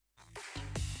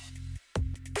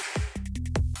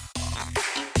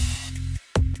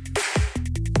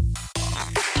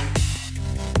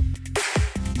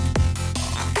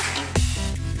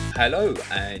Hello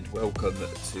and welcome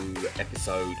to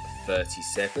episode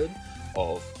 37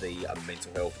 of the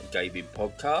Mental Health and Gaming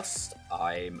Podcast.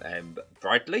 I'm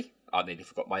Bradley. I nearly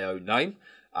forgot my own name.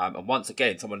 And once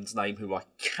again, someone's name who I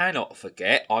cannot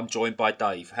forget. I'm joined by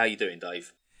Dave. How you doing,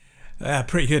 Dave?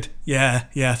 Pretty good. Yeah.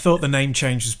 I thought the name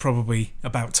change was probably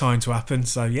about time to happen.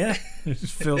 So yeah, it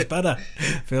feels better.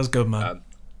 Feels good, man.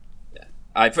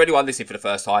 For anyone listening for the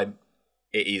first time,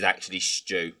 it is actually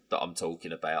Stu that I'm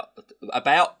talking about.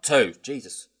 About two.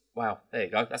 Jesus. Wow. There you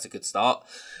go. That's a good start.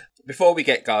 Before we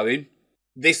get going,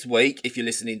 this week, if you're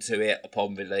listening to it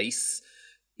upon release,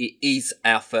 it is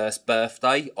our first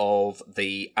birthday of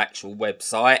the actual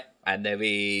website. And there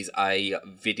is a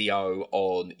video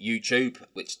on YouTube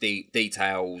which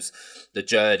details the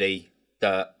journey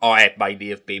that I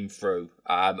mainly have been through,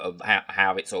 of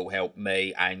how it's all helped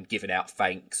me, and giving out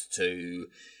thanks to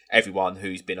everyone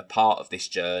who's been a part of this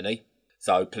journey.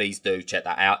 So please do check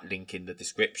that out, link in the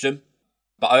description.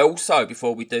 But I also,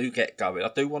 before we do get going,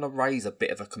 I do want to raise a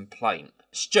bit of a complaint.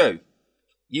 Stu,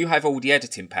 you have all the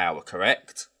editing power,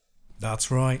 correct?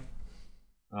 That's right.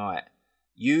 Right.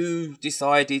 You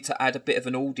decided to add a bit of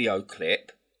an audio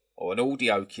clip or an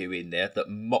audio cue in there that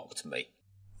mocked me.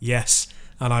 Yes,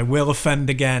 and I will offend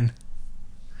again.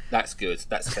 That's good.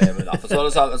 That's fair enough. As long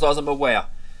as I'm aware.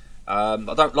 I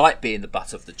don't like being the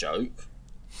butt of the joke.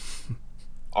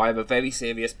 I am a very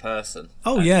serious person.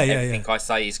 Everything I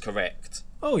say is correct.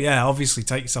 Oh yeah, obviously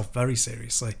take yourself very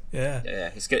seriously. Yeah.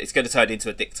 Yeah, it's going to turn into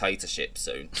a dictatorship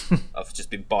soon. I've just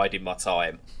been biding my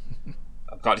time.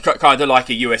 I'm kind of like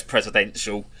a US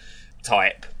presidential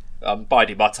type. I'm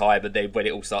biding my time, and then when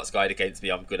it all starts going against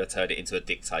me, I'm going to turn it into a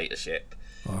dictatorship.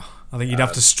 Oh, I think you'd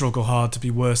have to struggle hard to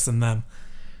be worse than them.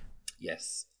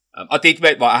 Yes. I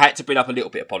had to bring up a little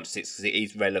bit of politics because it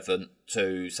is relevant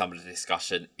to some of the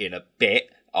discussion in a bit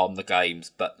on the games.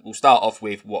 But we'll start off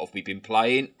with what have we been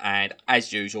playing, and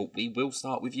as usual, we will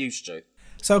start with you, Stu.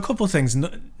 So a couple of things,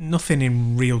 nothing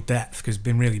in real depth because I've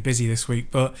been really busy this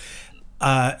week, but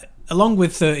along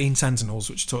with 13 Sentinels,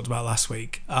 which I talked about last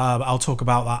week, I'll talk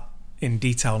about that in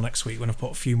detail next week when I've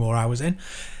put a few more hours in.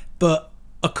 But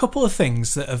a couple of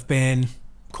things that have been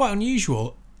quite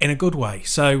unusual in a good way.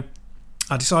 So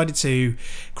I decided to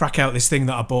crack out this thing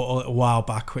that I bought a little while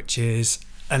back, which is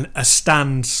a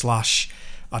stand /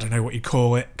 I don't know what you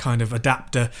call it, kind of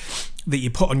adapter that you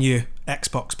put on your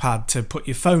Xbox pad to put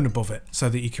your phone above it so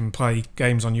that you can play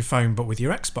games on your phone but with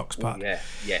your Xbox pad. Ooh, yeah,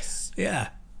 yes. Yeah,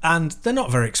 and they're not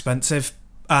very expensive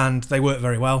and they work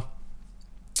very well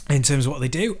in terms of what they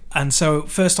do. And so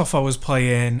first off, I was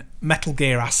playing Metal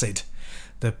Gear Acid,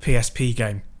 the PSP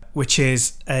game, which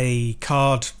is a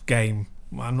card game.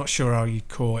 I'm not sure how you'd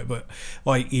call it, but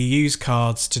like you use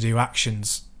cards to do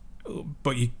actions,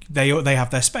 but they have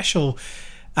their special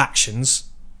actions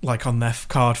like on their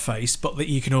card face, but that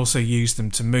you can also use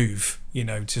them to move,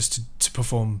 just to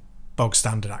perform bog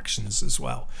standard actions as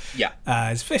well. Yeah,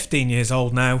 it's 15 years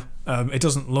old now. It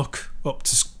doesn't look up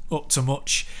to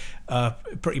much.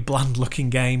 Pretty bland looking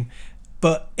game.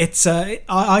 But it's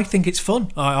I think it's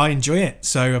fun. I enjoy it.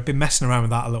 So I've been messing around with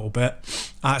that a little bit.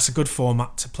 It's a good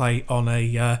format to play on a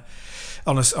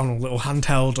little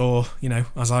handheld, or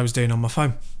as I was doing on my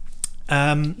phone.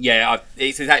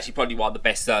 It's actually probably one of the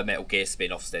best Metal Gear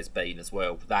spin-offs there's been as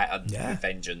well. That and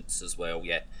Vengeance as well.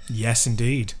 Yeah. Yes,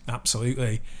 indeed,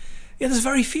 absolutely. Yeah, there's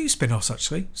very few spin-offs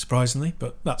actually, surprisingly,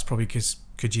 but that's probably because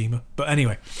Kojima. But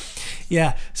anyway,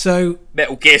 yeah. So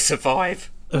Metal Gear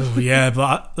Survive. Oh yeah,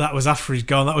 but that was after he's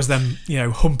gone. That was them,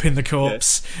 humping the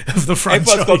corpse of the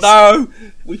franchise. Everyone's gone,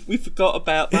 no, we forgot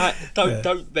about that.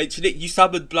 Don't mention it. You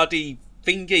summoned bloody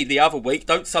Thingy the other week.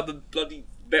 Don't summon bloody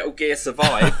Metal Gear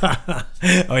Survive.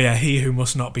 Oh yeah, he who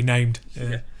must not be named.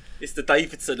 Yeah. It's the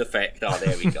Davidson effect. Oh,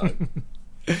 there we go.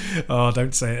 Oh,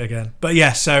 don't say it again. But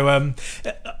yeah, so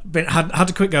had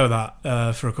a quick go at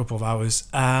that for a couple of hours,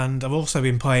 and I've also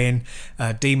been playing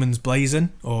Demon's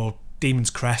Blazon, or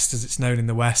Demon's Crest as it's known in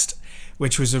the West,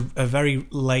 which was a very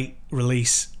late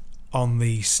release on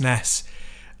the SNES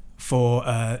from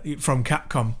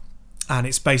Capcom, and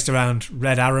it's based around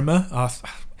Red Arima. I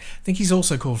think he's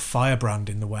also called Firebrand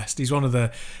in the West. He's one of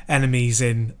the enemies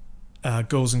in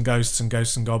Ghouls and Ghosts and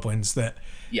Ghosts and Goblins.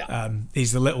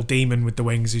 He's the little demon with the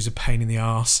wings who's a pain in the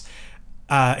arse.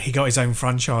 He got his own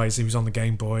franchise. He was on the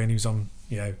Game Boy and he was on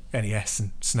NES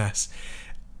and SNES.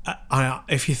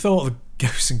 If you thought the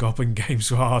Ghosts and Goblin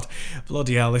games were hard,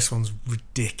 bloody hell, this one's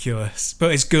ridiculous,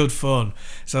 but it's good fun.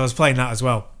 So I was playing that as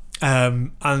well,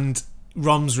 and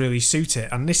ROMs really suit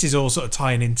it, and this is all sort of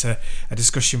tying into a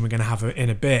discussion we're going to have in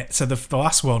a bit. So the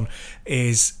last one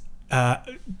is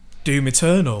Doom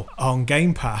Eternal on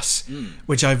Game Pass,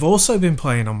 which I've also been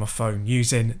playing on my phone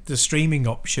using the streaming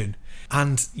option.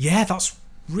 And yeah, that's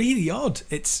really odd.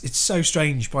 It's so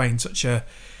strange playing such a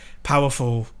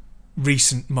powerful,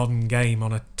 recent modern game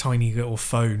on a tiny little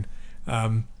phone.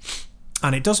 And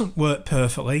it doesn't work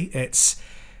perfectly. It's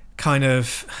kind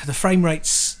of, the frame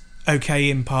rate's okay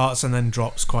in parts and then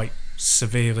drops quite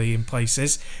severely in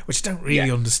places, which I don't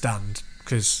really understand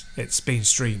because it's being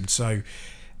streamed. So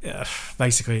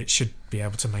basically it should be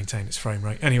able to maintain its frame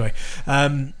rate. Anyway,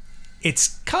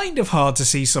 it's kind of hard to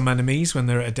see some enemies when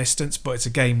they're at a distance, but it's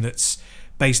a game that's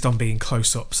based on being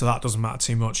close up, so that doesn't matter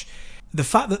too much. The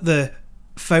fact that the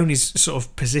phone is sort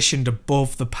of positioned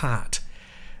above the pad,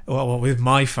 well, with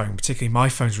my phone particularly, my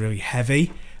phone's really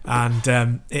heavy,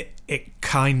 and it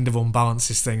kind of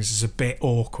unbalances things. It's a bit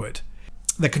awkward.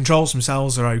 The controls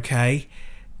themselves are okay.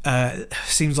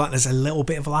 Seems like there's a little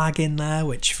bit of lag in there,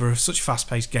 which for such a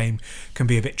fast-paced game can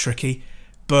be a bit tricky.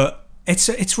 But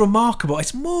it's remarkable.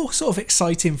 It's more sort of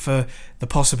exciting for the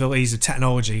possibilities of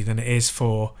technology than it is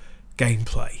for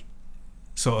gameplay,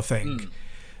 sort of thing.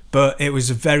 But it was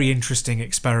a very interesting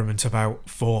experiment about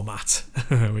format,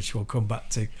 which we'll come back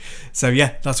to. So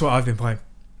yeah, that's what I've been playing.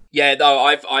 Yeah, no,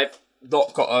 I've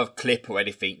not got a clip or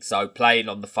anything, so playing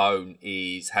on the phone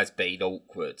has been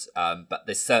awkward. But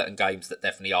there's certain games that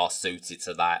definitely are suited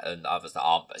to that, and others that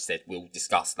aren't. But I said we'll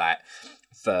discuss that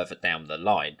further down the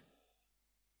line.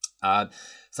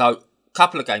 So a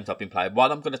couple of games I've been playing.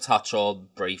 One I'm going to touch on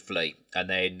briefly, and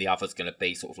then the other's going to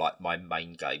be sort of like my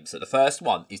main game. So the first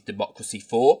one is Democracy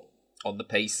 4 on the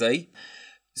PC.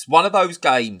 It's one of those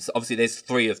games, obviously there's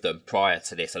 3 of them prior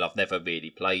to this, and I've never really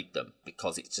played them,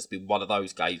 because it's just been one of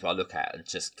those games where I look at and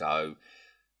just go,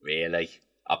 really?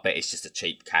 I bet it's just a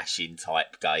cheap cash-in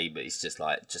type game. It's just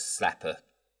like, just slap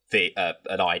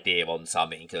an idea on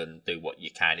something and do what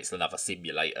you can. It's another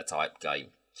simulator type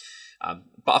game.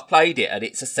 But I've played it, and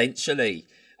it's essentially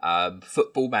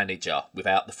Football Manager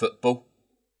without the football.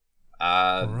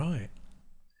 Right.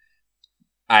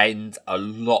 And a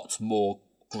lot more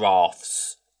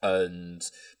graphs and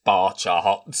bar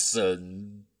charts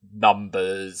and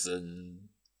numbers and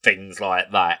things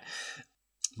like that.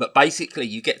 But basically,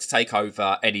 you get to take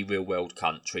over any real-world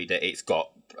country that it's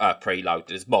got preloaded.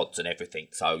 There's mods and everything,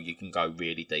 so you can go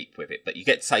really deep with it. But you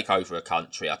get to take over a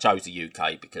country. I chose the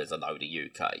UK because I know the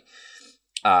UK.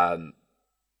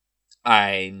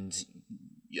 And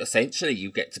essentially,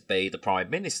 you get to be the Prime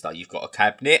Minister. You've got a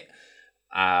cabinet.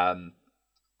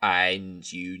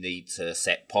 And you need to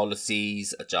set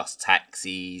policies, adjust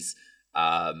taxes,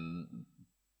 and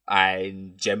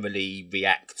generally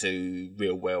react to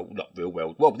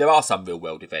well, there are some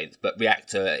real-world events, but react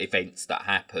to events that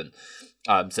happen.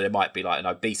 So there might be like an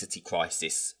obesity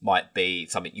crisis, might be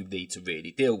something you need to really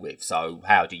deal with. So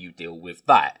how do you deal with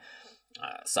that?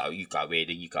 So you go in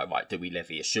and you go, right, do we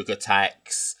levy a sugar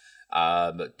tax?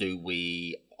 Do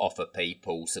we offer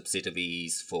people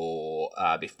subsidies for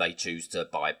if they choose to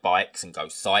buy bikes and go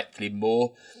cycling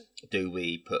more? Do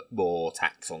we put more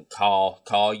tax on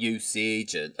car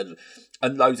usage and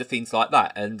loads of things like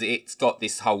that? And it's got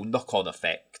this whole knock-on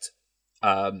effect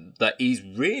that is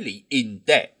really in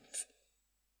depth.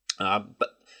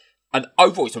 And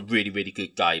overall, it's a really, really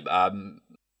good game.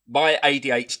 My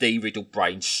ADHD riddled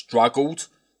brain struggled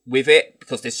with it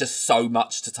because there's just so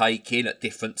much to take in at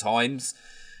different times.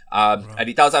 Right. And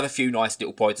it does have a few nice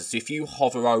little pointers. So if you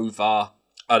hover over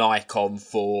an icon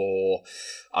for,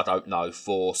 I don't know,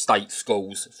 for state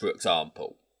schools, for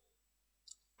example,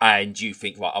 and you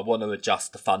think, right, I want to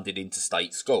adjust the funding into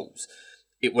state schools,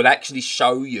 it will actually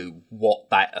show you what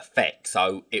that affects.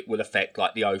 So it will affect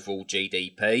like the overall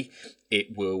GDP.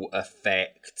 It will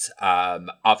affect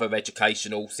other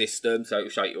educational systems. So it will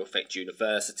show you it will affect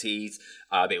universities.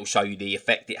 It will show you the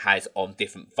effect it has on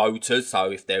different voters.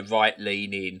 So if they're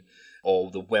right-leaning or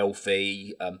the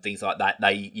wealthy, things like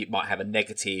that, you might have a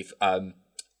negative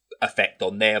effect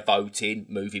on their voting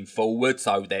moving forward.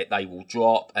 So they will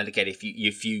drop. And again, if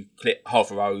you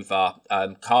hover over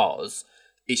cars,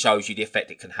 it shows you the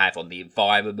effect it can have on the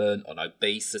environment, on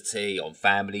obesity, on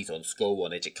families, on school,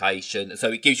 on education. So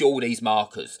it gives you all these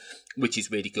markers, which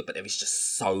is really good, but there is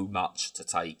just so much to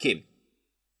take in.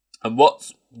 And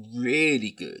what's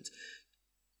really good,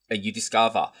 and you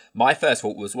discover, my first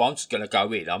thought was, well, I'm just going to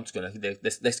go in, I'm just going to,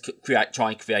 let's try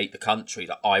and create the country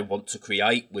that I want to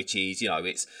create, which is,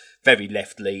 it's very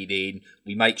left-leaning.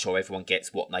 We make sure everyone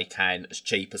gets what they can as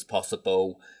cheap as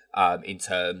possible. In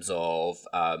terms of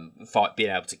being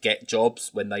able to get jobs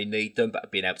when they need them, but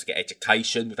being able to get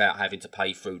education without having to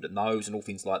pay through the nose and all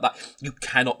things like that. You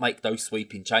cannot make those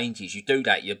sweeping changes. You do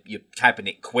that, your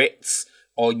cabinet quits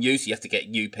on you, so you have to get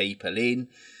new people in.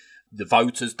 The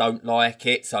voters don't like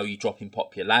it, so you drop in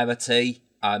popularity.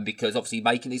 Because obviously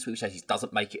making these sweep changes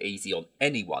doesn't make it easy on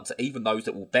anyone. So even those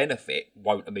that will benefit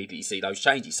won't immediately see those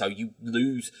changes. So you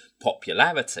lose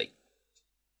popularity.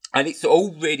 And it's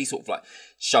all really sort of like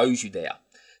shows you there.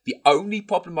 The only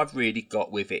problem I've really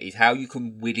got with it is how you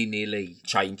can willy-nilly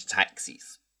change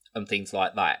taxes and things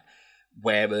like that.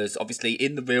 Whereas obviously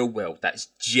in the real world, that's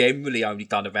generally only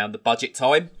done around the budget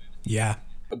time. Yeah.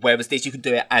 Whereas this, you can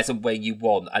do it as and when you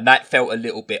want. And that felt a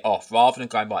little bit off. Rather than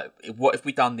going, right, what if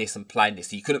we done this and planned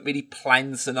this? So you couldn't really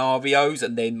plan scenarios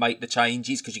and then make the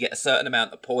changes because you get a certain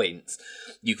amount of points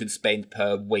you can spend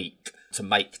per week to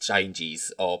make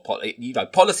changes. Or,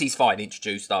 policy's fine,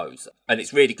 introduce those. And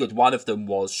it's really good. One of them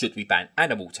was, should we ban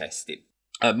animal testing?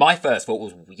 My first thought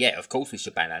was, yeah, of course we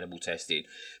should ban animal testing.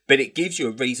 But it gives you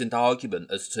a reasoned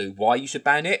argument as to why you should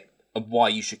ban it and why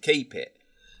you should keep it.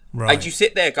 Right. And you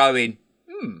sit there going,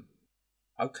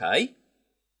 okay.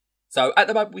 So at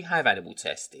the moment we have animal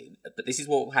testing, but this is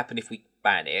what will happen if we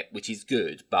ban it, which is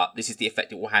good, but this is the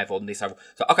effect it will have on this. So,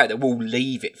 okay, then we'll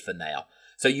leave it for now.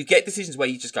 So you get decisions where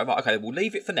you just go, right, okay, we'll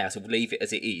leave it for now, so we'll leave it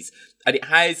as it is. And it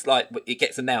has, like, it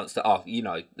gets announced that,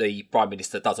 the Prime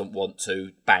Minister doesn't want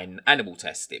to ban animal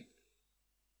testing.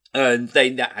 And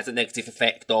then that has a negative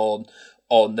effect on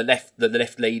the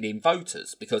left-leaning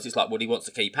voters, because it's like, well, he wants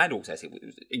to keep animal testing.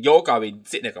 You're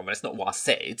sitting there going, well, that's not what I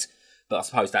said, but I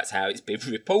suppose that's how it's been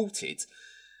reported.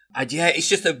 And yeah, it's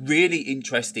just a really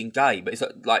interesting game. It's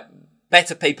like,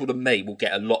 better people than me will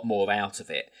get a lot more out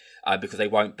of it, because they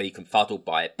won't be confuddled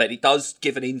by it. But it does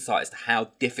give an insight as to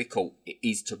how difficult it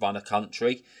is to run a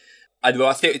country. And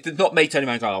I think it's not me turning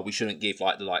around and going, we shouldn't give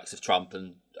like the likes of Trump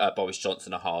and Boris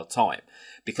Johnson a hard time.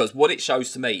 Because what it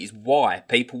shows to me is why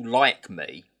people like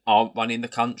me aren't running the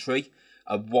country,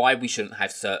 and why we shouldn't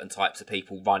have certain types of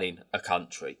people running a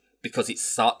country. Because it's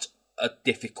such a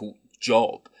difficult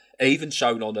job. Even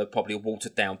shown on probably a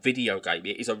watered down video game,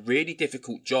 it is a really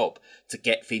difficult job to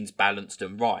get things balanced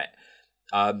and right.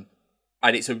 And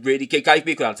it gave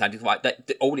me a good understanding. Like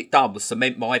that, all it done was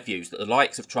cement my views that the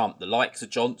likes of Trump, the likes of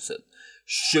Johnson,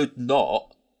 should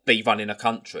not be running a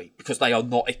country, because they are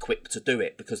not equipped to do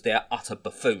it, because they're utter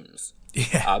buffoons.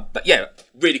 Yeah. But yeah,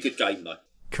 really good game though.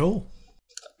 Cool.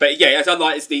 But yeah, as I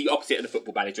like, it's the opposite of the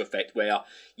Football Manager effect, where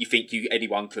you think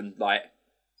anyone can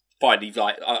finally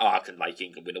I can make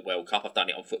England win a World Cup. I've done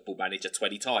it on Football Manager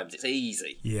 20 times. It's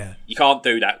easy. Yeah. You can't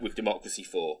do that with Democracy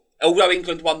 4. Although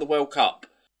England won the World Cup.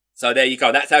 So there you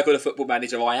go. That's how good a Football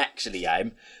Manager I actually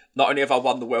am. Not only have I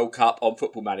won the World Cup on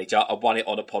Football Manager, I won it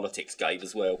on a politics game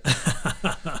as well.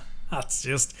 That's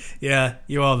just, yeah,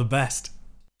 you are the best.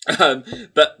 But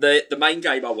the main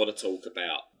game I want to talk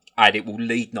about, and it will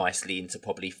lead nicely into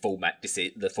probably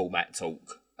the format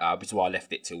talk, which is why I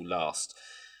left it till last,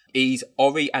 is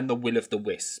Ori and the Will of the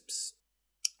Wisps.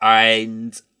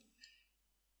 And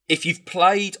if you've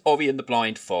played Ori and the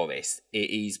Blind Forest, it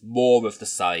is more of the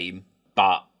same,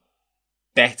 but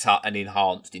better and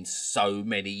enhanced in so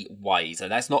many ways.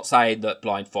 And that's not saying that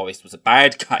Blind Forest was a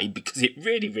bad game, because it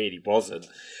really, really wasn't.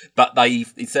 But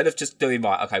they've, instead of just doing,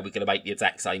 right, okay, we're going to make the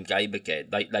exact same game again,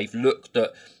 they've looked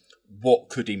at what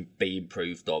could be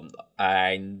improved on.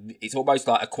 And it's almost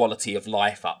like a quality of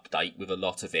life update with a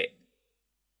lot of it.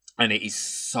 And it is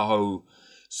so,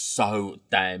 so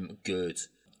damn good.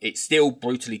 It's still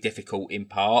brutally difficult in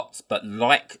parts, but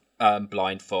like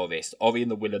Blind Forest, Ori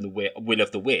and the Will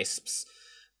of the Wisps,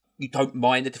 you don't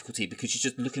mind the difficulty, because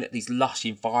you're just looking at these lush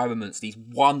environments, these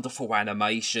wonderful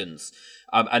animations,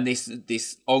 and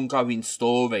this ongoing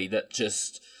story that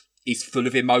just is full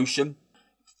of emotion.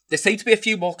 There seem to be a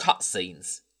few more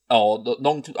cutscenes, or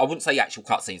I wouldn't say actual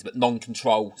cutscenes, but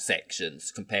non-control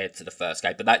sections compared to the first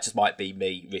game. But that just might be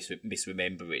me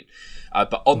misremembering.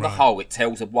 But on the whole, it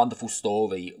tells a wonderful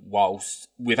story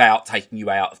without taking you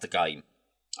out of the game.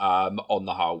 On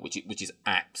the whole, which is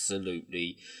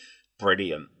absolutely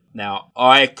brilliant. Now,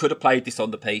 I could have played this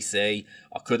on the PC.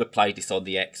 I could have played this on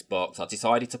the Xbox. I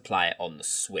decided to play it on the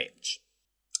Switch.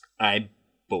 And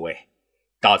boy,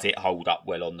 does it hold up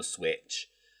well on the Switch.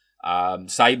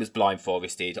 Same as Blind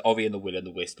Forest did. Ori and the Will and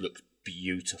the Wisp looks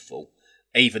beautiful.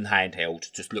 Even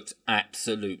handheld, just looks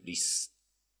absolutely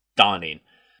stunning.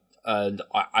 And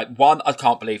I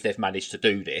can't believe they've managed to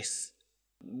do this.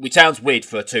 Which sounds weird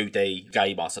for a 2D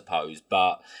game, I suppose,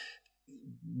 but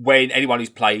when anyone who's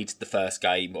played the first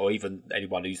game, or even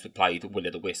anyone who's played Will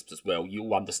of the Wisps as well,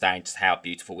 you'll understand just how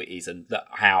beautiful it is and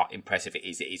how impressive it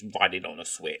is running on a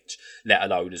Switch, let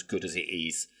alone as good as it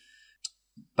is.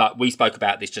 But we spoke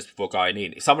about this just before going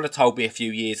in. If someone had told me a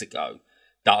few years ago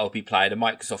that I'll be playing a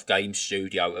Microsoft Game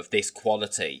Studio of this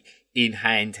quality in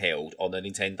handheld on a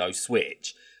Nintendo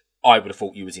Switch, I would have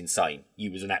thought you was insane.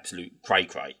 You was an absolute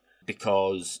cray-cray,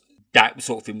 because that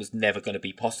sort of thing was never going to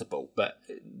be possible. But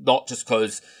not just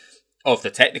because of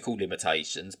the technical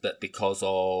limitations, but because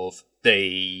of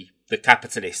the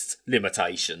capitalist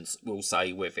limitations, we'll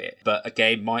say, with it. But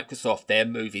again, Microsoft, their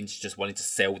move into just wanting to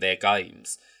sell their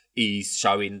games is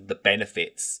showing the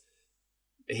benefits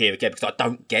here again, because I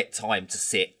don't get time to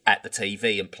sit at the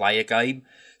TV and play a game.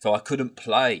 So I couldn't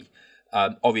play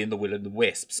Ori and the Will and the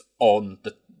Wisps on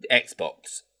the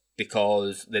Xbox,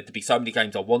 because there'd be so many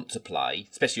games I want to play,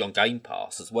 especially on Game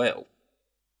Pass as well.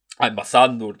 And my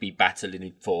son would be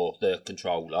battling for the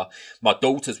controller. My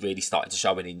daughter's really starting to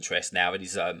show an interest now and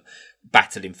is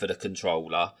battling for the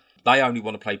controller. They only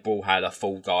want to play Brawlhalla,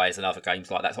 Fall Guys and other games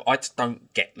like that. So I just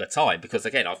don't get the time, because,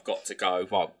 again, I've got to go,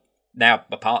 well, now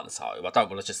my partner's home, I don't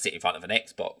want to just sit in front of an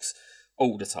Xbox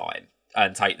all the time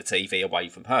and take the TV away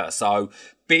from her. So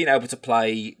being able to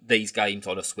play these games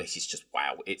on a Switch is just,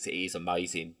 wow, it is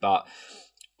amazing. But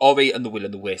Ori and the Will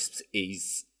and the Wisps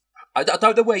is... I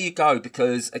don't know where you go,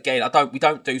 because, again, we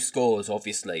don't do scores,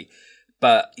 obviously.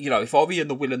 But, you know, if Ori and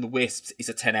the Will and the Wisps is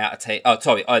a 10 out of 10... Oh,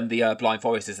 sorry, and the Blind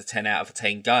Forest is a 10 out of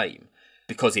 10 game,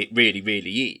 because it really,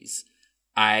 really is,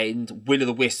 and Will of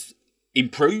the Wisps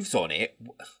improves on it,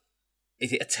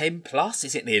 is it a 10 plus?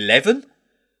 Is it an 11?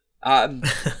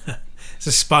 It's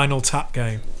a Spinal Tap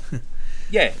game.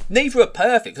 Yeah, neither are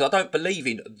perfect, because I don't believe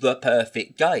in the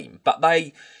perfect game. But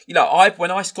they, you know, when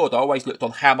I scored, I always looked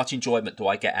on how much enjoyment do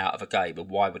I get out of a game, and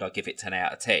why would I give it 10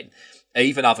 out of 10?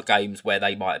 Even other games where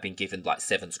they might have been given like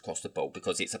 7s across the board,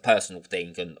 because it's a personal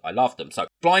thing and I love them. So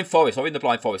Blind Forest, Ori and the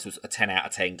Blind Forest was a 10 out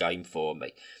of 10 game for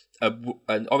me.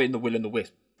 And Ori and the Will and the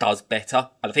Wisp does better.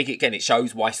 And I think, again, it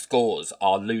shows why scores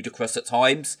are ludicrous at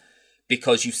times,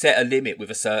 because you set a limit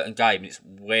with a certain game, and it's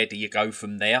where do you go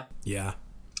from there? Yeah.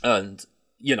 And,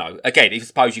 you know, again, I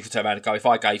suppose you could turn around and go, if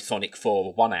I gave Sonic 4 a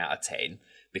 1 out of 10,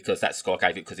 because that's the score I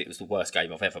gave it because it was the worst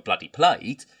game I've ever bloody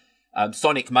played,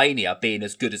 Sonic Mania being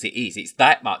as good as it is, it's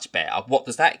that much better. What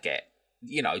does that get?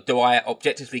 You know, do I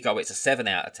objectively go, it's a 7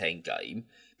 out of 10 game,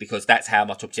 because that's how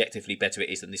much objectively better it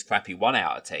is than this crappy 1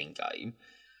 out of 10 game?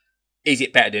 Is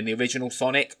it better than the original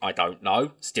Sonic? I don't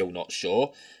know. Still not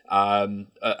sure. And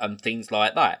things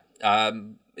like that.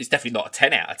 It's definitely not a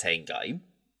 10 out of 10 game.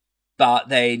 But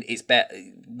then it's better.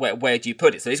 Where do you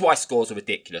put it? So this is why scores are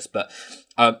ridiculous. But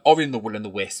Ori and the Will and the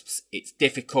Wisps, it's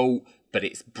difficult, but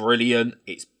it's brilliant.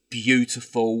 It's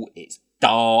beautiful. It's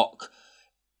dark.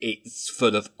 It's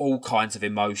full of all kinds of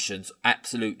emotions.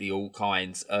 Absolutely all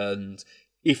kinds. And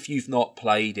if you've not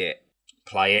played it,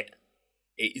 play it.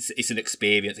 It's an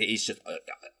experience. It is just...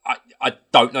 I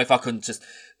don't know if I can just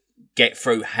get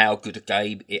through how good a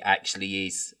game it actually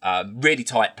is. Really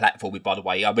tight platforming, by the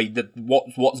way. I mean,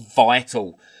 what's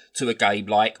vital to a game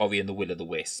like Ori and the Will of the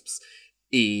Wisps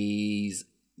is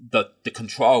the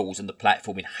controls, and the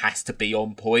platforming has to be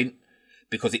on point,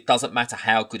 because it doesn't matter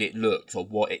how good it looks or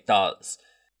what it does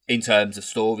in terms of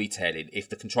storytelling. If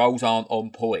the controls aren't on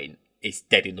point, it's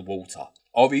dead in the water.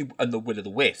 Ori and the Will of the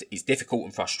Wisps is difficult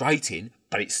and frustrating,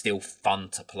 but it's still fun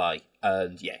to play.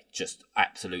 And yeah, just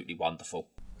absolutely wonderful.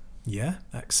 Yeah,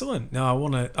 excellent. No, I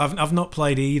want to... I've not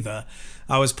played either.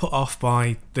 I was put off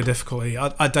by the difficulty.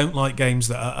 I don't like games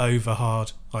that are over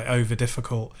hard, like over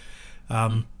difficult.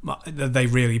 They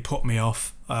really put me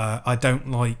off. I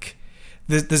don't like...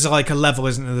 There's like a level,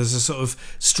 isn't there? There's a sort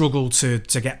of struggle to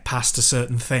get past a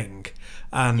certain thing.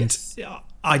 And... Yes.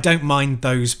 I don't mind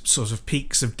those sort of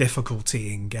peaks of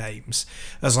difficulty in games,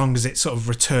 as long as it sort of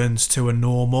returns to a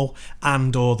normal,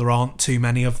 and or there aren't too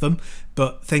many of them.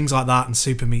 But things like that, and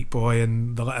Super Meat Boy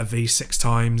and the letter V 6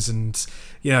 times, and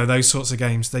you know, those sorts of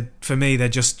games, for me they're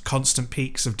just constant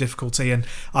peaks of difficulty, and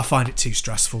I find it too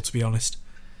stressful, to be honest.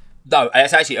 No,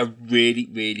 that's actually a really,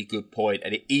 really good point,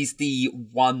 and it is the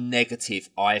one negative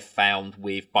I've found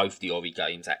with both the Ori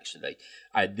games, actually.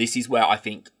 And this is where I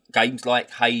think games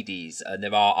like Hades, and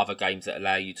there are other games that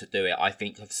allow you to do it, I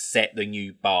think have set the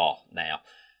new bar now.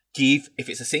 If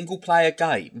it's a single player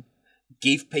game,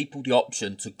 give people the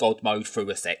option to God mode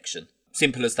through a section.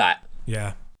 Simple as that.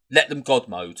 Yeah. Let them God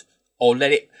mode. Or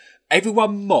let it...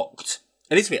 Everyone mocked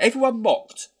everyone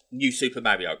mocked New Super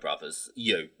Mario Brothers.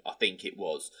 I think it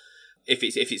was. If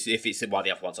it's one of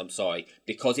the other ones, I'm sorry,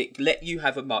 because it let you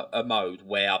have a mode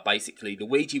where basically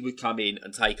Luigi would come in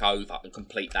and take over and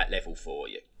complete that level for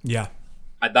you. Yeah.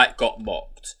 And that got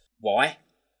mocked. Why?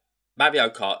 Mario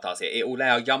Kart does it. It will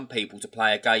allow young people to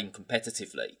play a game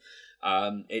competitively.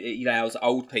 It allows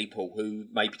old people who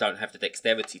maybe don't have the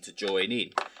dexterity to join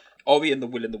in. Ori and the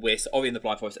Will and the Wisp, Ori and the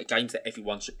Blind Forest are games that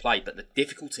everyone should play, but the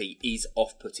difficulty is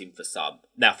off-putting for some.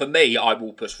 Now, for me, I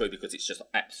will push through because it's just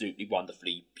absolutely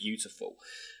wonderfully beautiful.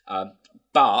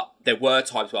 But there were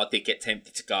times where I did get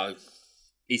tempted to go,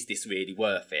 is this really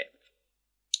worth it?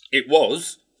 It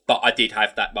was, but I did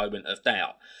have that moment of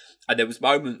doubt. And there was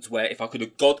moments where if I could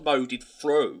have God-moded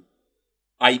through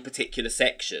a particular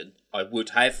section, I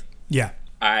would have. Yeah.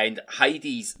 And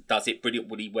Hades does it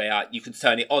brilliantly where you can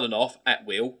turn it on and off at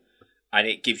will, and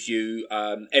it gives you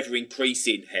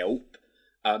ever-increasing help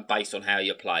based on how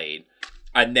you're playing.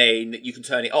 And then you can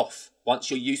turn it off.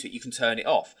 Once you're used to it, you can turn it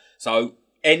off. So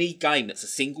any game that's a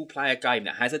single-player game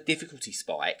that has a difficulty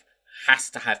spike has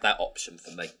to have that option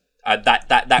for me. And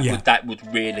that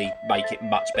would really make it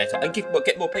much better and get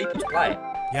more people to play it.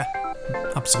 Yeah,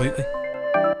 absolutely.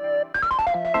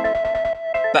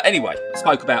 But anyway, I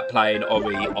spoke about playing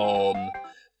Ori on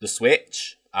the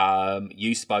Switch.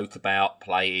 You spoke about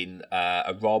playing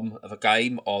a ROM of a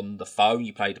game on the phone.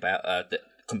 You played about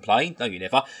Complain. No, you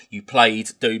never. You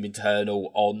played Doom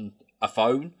Eternal on a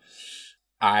phone.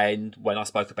 And when I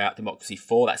spoke about Democracy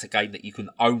 4, that's a game that you can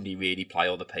only really play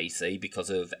on the PC because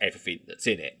of everything that's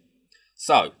in it.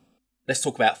 So, let's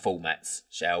talk about formats,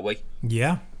 shall we?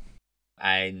 Yeah.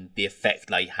 And the effect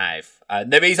they have.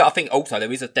 And there is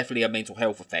definitely a mental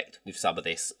health effect with some of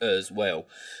this as well.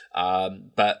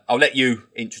 But I'll let you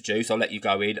introduce, I'll let you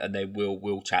go in, and then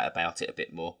we'll chat about it a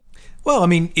bit more. Well, I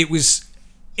mean, it was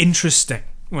interesting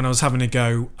when I was having a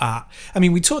go at... I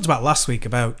mean, we talked about last week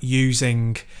about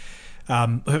using,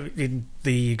 in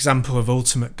the example of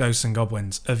Ultimate Ghosts and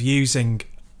Goblins, of using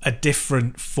a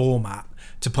different format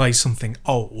to play something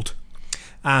old,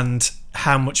 and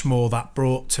how much more that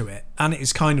brought to it. And it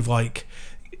is kind of like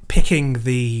picking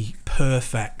the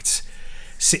perfect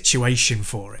situation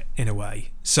for it in a way.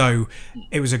 So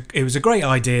it was a great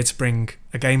idea to bring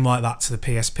a game like that to the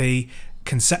PSP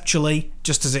conceptually,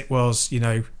 just as it was,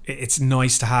 it's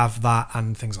nice to have that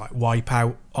and things like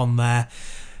Wipeout on there.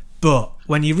 But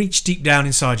when you reach deep down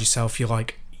inside yourself, you're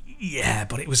like, yeah,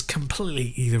 but it was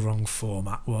completely the wrong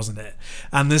format, wasn't it?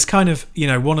 And there's kind of,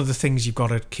 one of the things you've got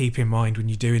to keep in mind when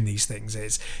you're doing these things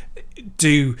is,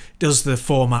 does the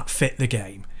format fit the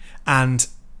game? And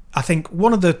I think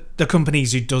one of the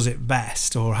companies who does it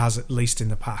best, or has at least in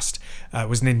the past,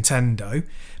 was Nintendo,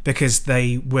 because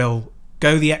they will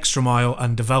go the extra mile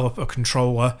and develop a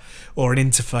controller or an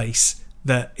interface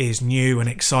that is new and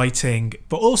exciting,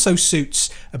 but also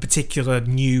suits a particular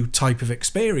new type of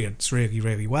experience really,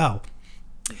 really well.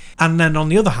 And then on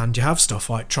the other hand, you have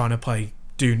stuff like trying to play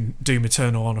Doom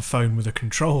Eternal on a phone with a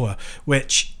controller,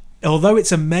 which, although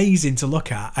it's amazing to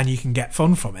look at and you can get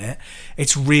fun from it,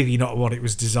 it's really not what it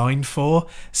was designed for.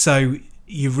 So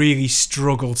you really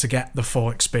struggle to get the full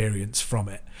experience from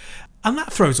it. And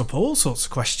that throws up all sorts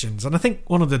of questions. And I think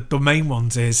one of the main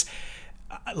ones is,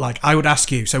 I would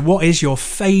ask you, so what is your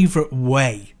favourite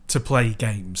way to play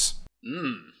games?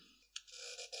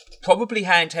 Probably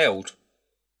handheld.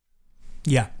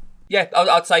 Yeah. Yeah,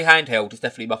 I'd say handheld is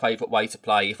definitely my favourite way to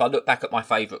play. If I look back at my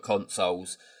favourite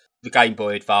consoles, the Game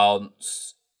Boy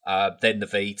Advance, then the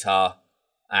Vita,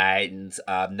 and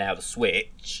now the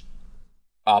Switch,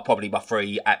 are probably my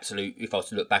three absolute, if I was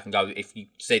to look back and go, if you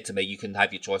said to me you can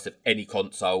have your choice of any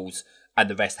consoles and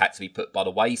the rest had to be put by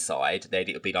the wayside, then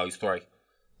it would be those three.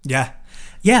 Yeah,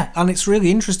 and it's really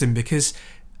interesting because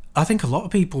I think a lot of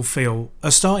people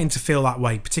are starting to feel that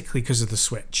way, particularly because of the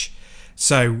Switch.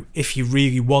 So if you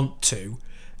really want to,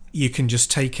 you can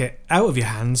just take it out of your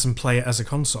hands and play it as a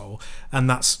console, and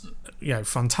that's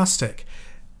fantastic.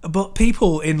 But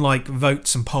people in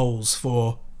votes and polls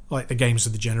for the games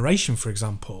of the generation, for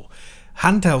example,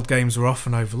 handheld games were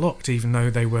often overlooked, even though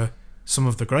they were some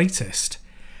of the greatest.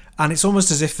 And it's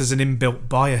almost as if there's an inbuilt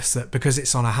bias that because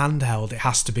it's on a handheld, it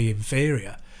has to be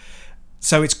inferior.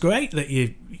 So it's great that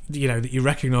you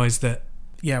recognise that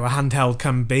a handheld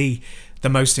can be the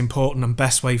most important and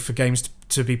best way for games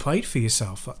to be played for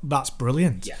yourself. That's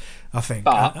brilliant. Yeah. I think.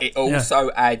 But it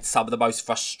also adds some of the most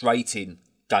frustrating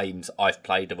games I've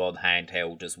played on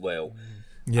handheld as well.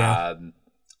 Yeah.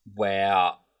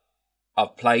 Where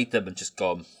I've played them and just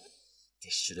gone,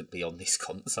 this shouldn't be on this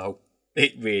console.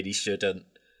 It really shouldn't.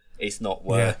 It's not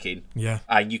working. Yeah.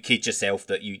 And you kid yourself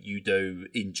that you do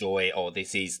enjoy it, or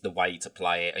this is the way to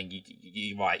play it, and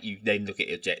you then look at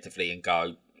it objectively and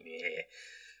go, yeah,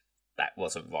 that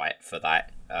wasn't right for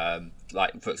that.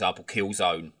 For example,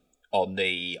 Killzone on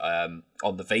the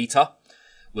Vita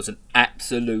was an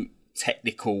absolute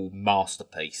technical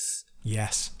masterpiece.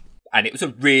 Yes. And it was a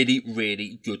really,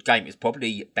 really good game. It's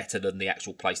probably better than the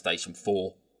actual PlayStation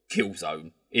 4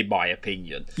 Killzone, in my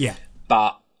opinion. Yeah.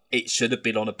 But it should have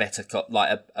been on a better,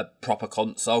 a proper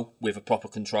console with a proper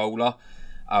controller.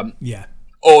 Yeah.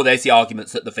 Or there's the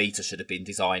arguments that the Vita should have been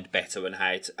designed better and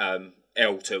had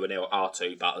L2 and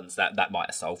R2 buttons. That might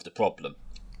have solved the problem.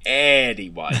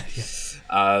 Anyway,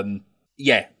 and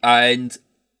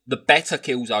the better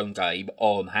Killzone game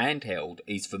on handheld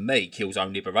is, for me,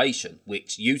 Killzone Liberation,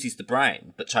 which uses the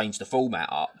brand but changed the format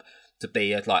up to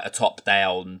be a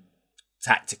top-down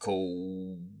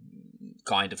tactical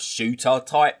kind of shooter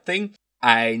type thing.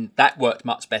 And that worked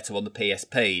much better on the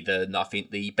PSP than I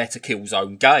think the better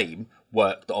Killzone game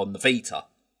worked on the Vita.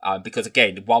 Because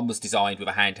again, one was designed with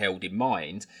a handheld in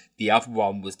mind, the other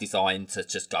one was designed to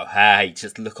just go, hey,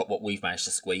 just look at what we've managed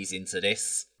to squeeze into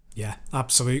this. Yeah,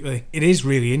 absolutely. It is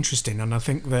really interesting, and I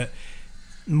think that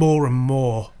more and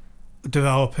more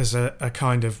developers are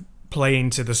kind of playing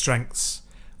to the strengths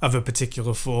of a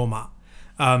particular format.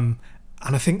 And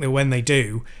I think that when they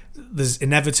do, there's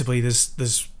inevitably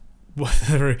there's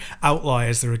there are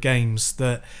outliers, there are games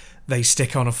that they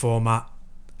stick on a format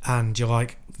and you're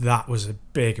like, that was a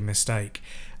big mistake.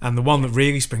 And the one that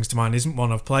really springs to mind isn't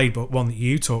one I've played, but one that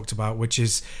you talked about, which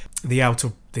is the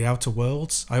Outer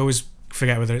Worlds. I always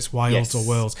forget whether it's Wilds or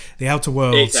Worlds. The Outer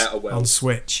Worlds on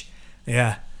Switch.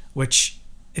 Yeah, which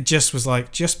it just was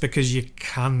like, just because you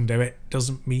can do it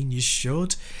doesn't mean you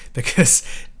should. Because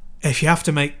if you have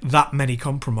to make that many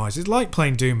compromises, like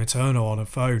playing Doom Eternal on a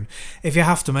phone, if you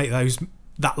have to make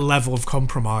that level of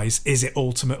compromise, is it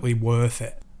ultimately worth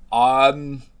it?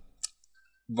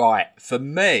 Right, for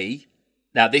me,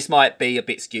 now this might be a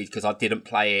bit skewed because I didn't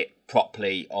play it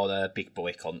properly on a big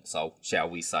boy console, shall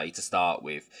we say, to start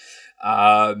with.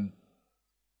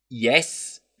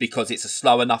 Yes, because it's a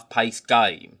slow enough paced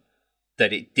game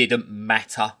that it didn't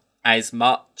matter as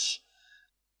much.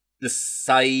 The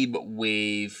same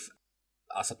with,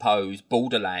 I suppose,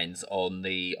 Borderlands well,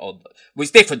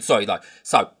 it's different, sorry.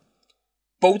 So,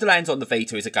 Borderlands on the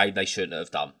Vita is a game they shouldn't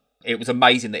have done. It was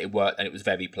amazing that it worked and it was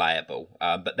very playable.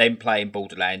 But then playing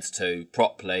Borderlands 2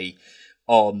 properly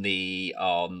on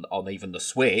even the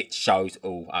Switch shows,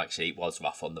 actually it was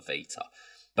rough on the Vita.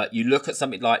 But you look at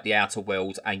something like The Outer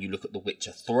Worlds and you look at The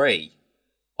Witcher 3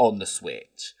 on the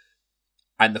Switch,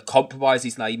 and the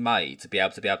compromises they made to be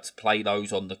able to play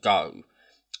those on the go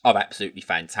are absolutely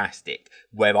fantastic.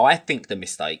 Where I think the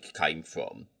mistake came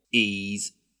from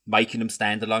is making them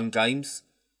standalone games.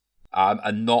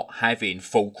 And not having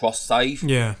full cross-save.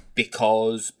 Yeah.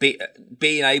 Because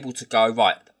being able to go,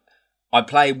 right, I'm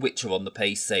playing Witcher on the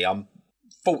PC. I'm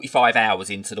 45 hours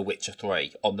into The Witcher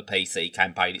 3 on the PC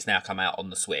campaign. It's now come out on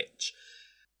the Switch.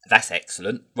 That's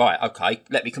excellent. Right, okay,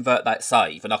 let me convert that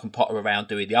save and I can potter around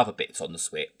doing the other bits on the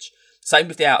Switch. Same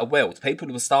with The Outer Worlds. People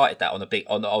who have started that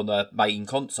on a main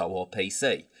console or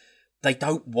PC, they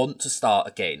don't want to start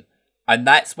again. And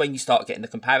that's when you start getting the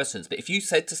comparisons. But if you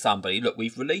said to somebody, look,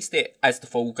 we've released it as the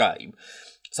full game,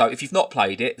 so if you've not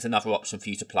played it, there's another option for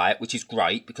you to play it, which is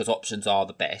great because options are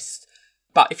the best.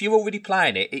 But if you're already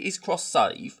playing it, it is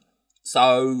cross-save.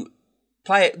 So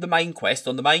play it the main quest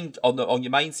on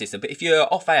your main system. But if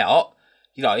you're off out,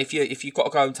 if you've got to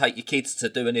go and take your kids to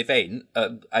do an event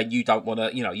and you don't want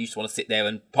to, you just want to sit there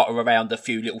and potter around a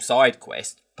few little side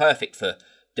quests, perfect for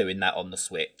doing that on the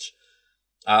Switch.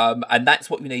 And that's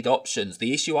what we need, options.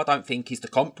 The issue, I don't think, is the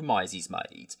compromises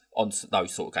made on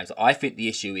those sort of games. I think the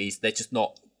issue is they're just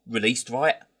not released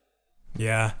right.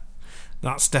 Yeah,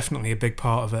 that's definitely a big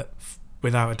part of it,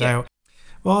 without a doubt.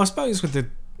 Well, I suppose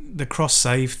with the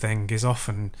cross-save thing is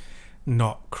often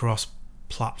not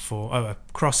cross-platform,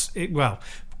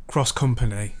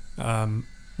 cross-company,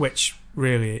 which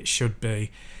really it should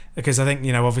be. Because I think,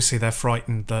 obviously they're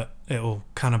frightened that it'll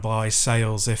cannibalise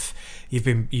sales if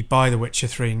you buy The Witcher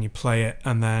 3 and you play it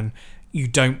and then you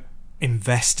don't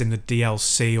invest in the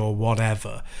DLC or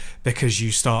whatever because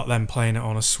you start then playing it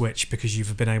on a Switch because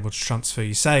you've been able to transfer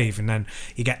your save, and then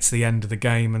you get to the end of the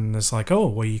game and there's like,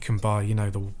 you can buy,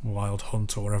 the Wild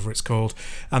Hunt or whatever it's called,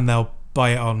 and they'll buy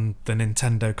it on the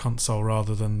Nintendo console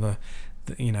rather than the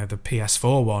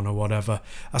PS4 one or whatever.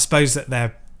 I suppose that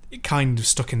they're kind of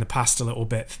stuck in the past a little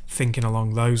bit, thinking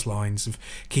along those lines of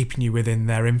keeping you within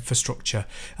their infrastructure,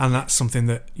 and that's something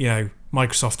that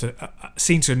Microsoft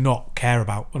seem to not care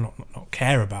about, well, not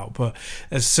care about, but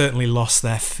has certainly lost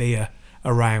their fear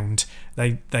around.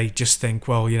 They just think,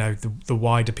 well, the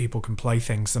wider people can play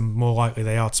things, the more likely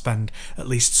they are to spend at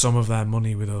least some of their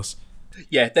money with us.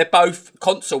 Yeah, they're both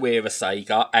console era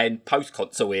Sega and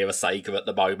post-console era Sega at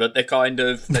the moment. They're kind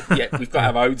of, we've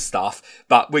got our own stuff,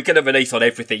 but we're going to release on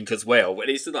everything as well. And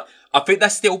it's like, I think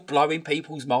that's still blowing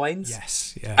people's minds.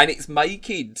 Yes, yeah. And it's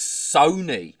making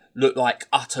Sony look like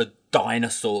utter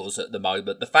dinosaurs at the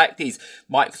moment. The fact is,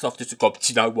 Microsoft has gone,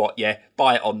 do you know what? Yeah,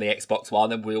 buy it on the Xbox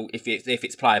One, and we'll if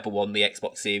it's playable on the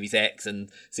Xbox Series X and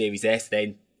Series S,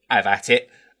 then have at it.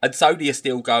 And Sony are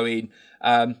still going,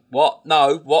 what?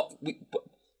 No, what?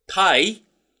 Pay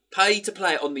to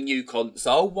play it on the new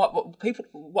console. We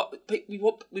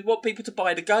want people to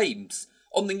buy the games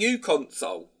on the new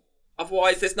console.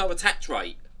 Otherwise, there's no attach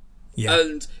rate. Yeah.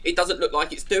 And it doesn't look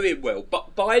like it's doing well.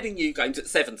 But buy the new games at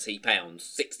 £70,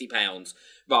 £60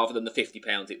 rather than the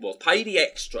 £50 it was. Pay the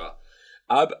extra.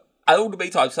 And all the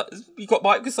meantime, you've got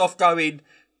Microsoft going,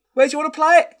 where do you want to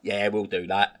play it? Yeah, we'll do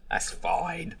that. That's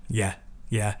fine. Yeah.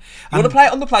 Yeah. You want to play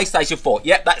it on the PlayStation 4?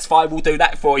 Yep, that's fine. We'll do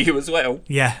that for you as well.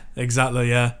 Yeah, exactly.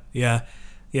 Yeah.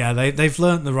 Yeah, they've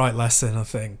learnt the right lesson, I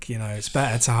think. You know, it's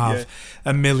better to have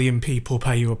 1 million people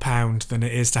pay you £1 than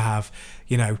it is to have,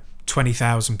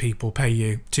 20,000 people pay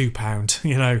you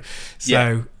 £2,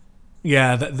 So,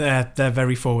 they're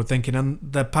very forward thinking, and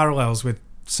the parallels with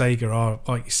Sega are,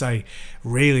 like you say,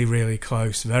 really, really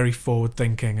close, very forward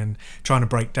thinking and trying to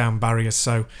break down barriers.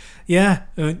 So,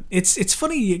 it's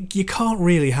funny, you can't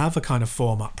really have a kind of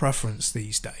format preference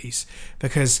these days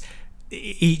because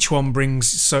each one brings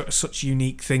such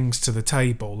unique things to the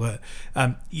table that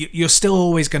you're still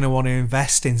always going to want to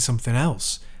invest in something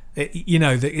else.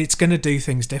 It's going to do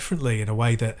things differently in a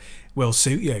way that will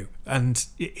suit you, and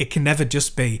it can never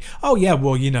just be,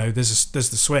 there's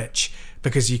the Switch,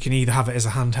 because you can either have it as a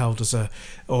handheld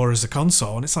or as a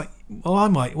console, and it's like,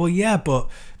 but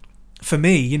for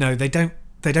me, they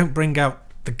don't bring out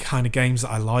the kind of games that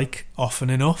I like often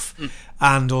enough,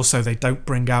 and also they don't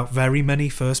bring out very many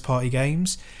first party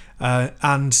games,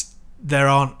 and there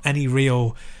aren't any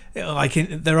real.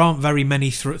 There aren't very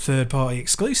many third-party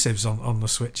exclusives on the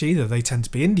Switch either. They tend to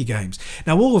be indie games.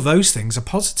 Now, all of those things are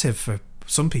positive for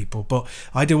some people, but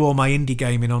I do all my indie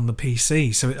gaming on the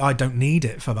PC, so I don't need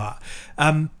it for that.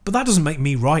 But that doesn't make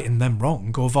me right and them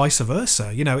wrong, or vice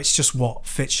versa. It's just what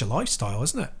fits your lifestyle,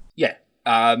 isn't it? Yeah.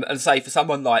 And say for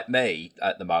someone like me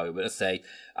at the moment,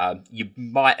 you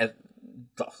might have.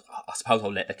 I suppose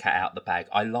I'll let the cat out of the bag.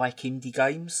 I like indie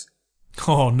games.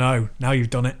 Oh no! Now you've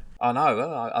done it. I know,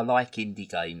 I like indie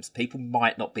games. People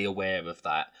might not be aware of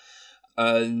that.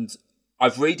 And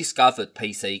I've rediscovered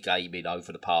PC gaming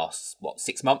over the past,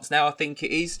 6 months now, I think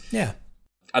it is. Yeah.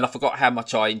 And I forgot how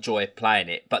much I enjoy playing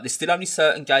it. But there's still only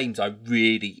certain games I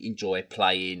really enjoy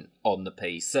playing on the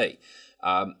PC.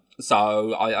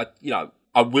 So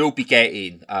I will be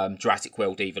getting Jurassic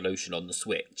World Evolution on the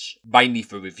Switch, mainly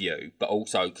for review, but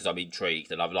also because I'm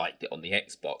intrigued and I've liked it on the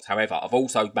Xbox. However, I've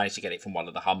also managed to get it from one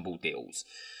of the Humble deals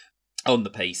on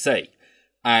the PC,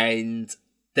 and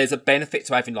there's a benefit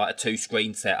to having like a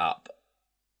 2-screen setup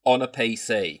on a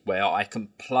PC where I can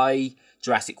play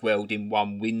Jurassic World in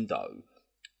one window,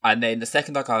 and then the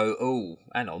second I go, oh,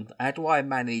 hang on, how do I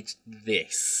manage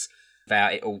this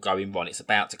without it all going wrong? It's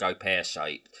about to go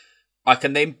pear-shaped. I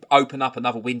can then open up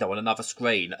another window on another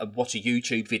screen and watch a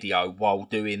YouTube video while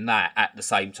doing that at the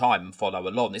same time and follow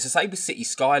along. It's the same with City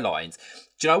Skylines.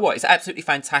 Do you know what? It's absolutely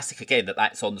fantastic, again, that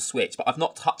that's on the Switch, but I've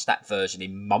not touched that version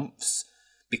in months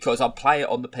because I play it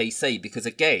on the PC because,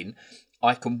 again,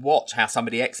 I can watch how some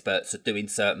of the experts are doing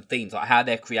certain things, like how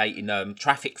they're creating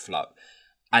traffic flow,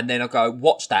 and then I go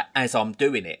watch that as I'm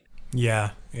doing it.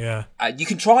 Yeah. You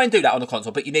can try and do that on a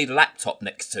console, but you need a laptop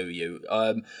next to you,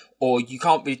 or you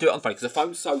can't really do it on the phone because the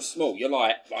phone's so small. You're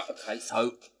like, right, okay,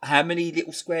 so how many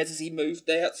little squares has he moved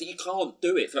there? So you can't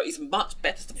do it. So it's much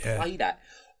better to play that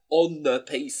on the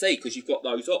PC because you've got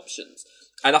those options.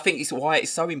 And I think it's why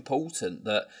it's so important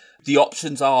that the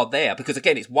options are there, because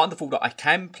again, it's wonderful that I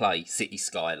can play City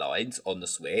Skylines on the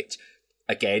Switch.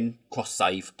 Again,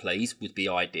 cross-save, please, would be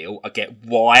ideal. I get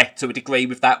why, to a degree,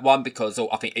 with that one, because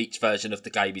I think each version of the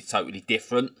game is totally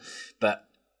different. But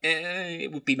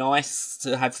it would be nice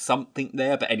to have something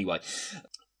there. But anyway,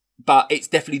 but it's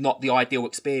definitely not the ideal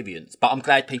experience. But I'm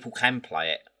glad people can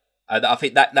play it. And I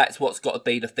think that's what's got to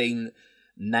be the thing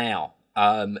now.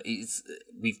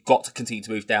 We've got to continue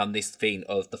to move down this thing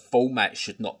of the format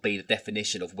should not be the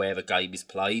definition of where a game is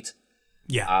played.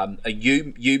 Yeah.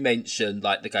 You mentioned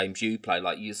like the games you play,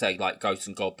 like you say, like Ghosts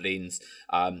and Goblins.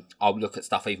 I'll look at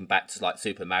stuff even back to like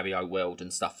Super Mario World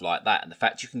and stuff like that. And the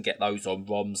fact you can get those on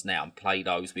ROMs now and play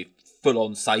those with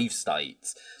full-on save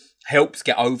states helps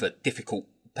get over difficult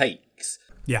peaks.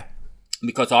 Yeah.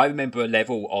 Because I remember a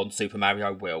level on Super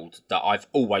Mario World that I've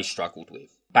always struggled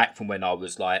with, back from when I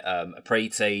was like a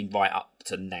preteen right up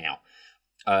to now.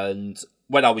 And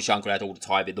when I was younger, I had all the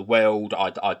time in the world.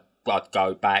 I'd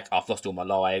go back, I've lost all my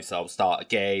lives, I'll start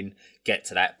again, get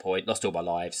to that point, lost all my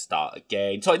lives, start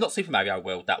again. Sorry, not Super Mario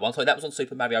World, that one. Sorry, that was on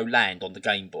Super Mario Land on the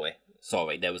Game Boy.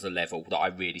 Sorry, there was a level that I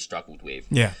really struggled with.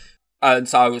 Yeah. And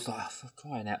so I was like, oh, for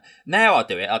crying out. Now I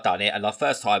do it, I've done it, and the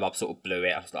first time I sort of blew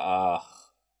it, I was like,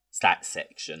 it's that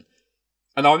section.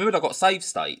 And I remembered I got save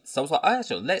states. So I was like,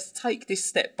 actually, let's take this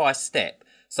step by step.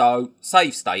 So,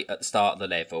 save state at the start of the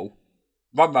level.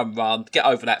 Run, get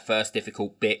over that first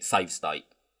difficult bit, save state.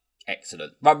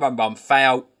 Excellent. Run,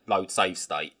 fail, load save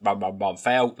state. Run,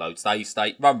 fail, load save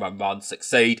state. Run,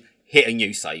 succeed, hit a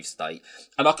new save state.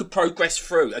 And I could progress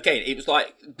through. Again, it was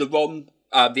like the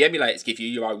emulators give you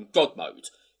your own God mode,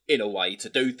 in a way, to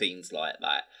do things like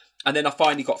that. And then I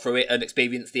finally got through it and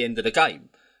experienced the end of the game,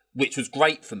 which was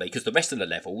great for me, because the rest of the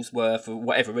levels were, for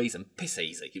whatever reason, piss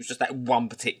easy. It was just that one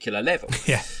particular level.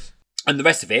 Yeah. And the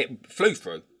rest of it flew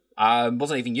through.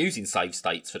 Wasn't even using save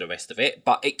states for the rest of it,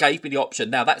 but it gave me the option.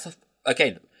 Now, that's,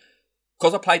 again,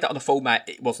 because I played that on a format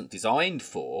it wasn't designed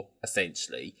for,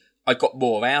 essentially, I got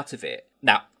more out of it.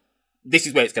 Now, this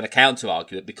is where it's going to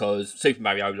counter-argue it, because Super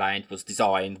Mario Land was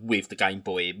designed with the Game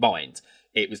Boy in mind.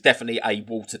 It was definitely a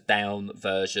watered-down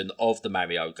version of the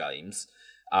Mario games,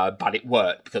 but it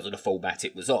worked because of the format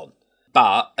it was on.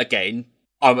 But, again,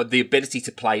 the ability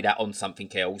to play that on something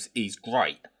else is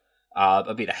great.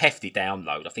 I mean, a hefty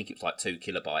download. I think it was like 2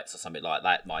 kilobytes or something like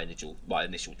that. My initial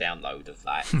download of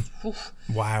that.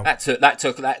 Wow. That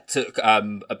took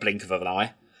a blink of an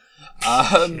eye.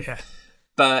 Yeah.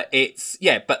 But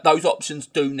but those options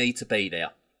do need to be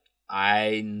there,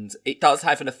 and it does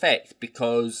have an effect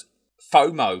because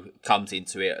FOMO comes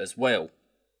into it as well.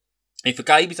 If a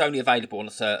game is only available on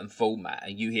a certain format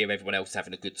and you hear everyone else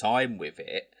having a good time with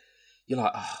it, you're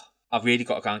like, I've really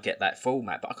got to go and get that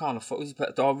format, but I can't afford it.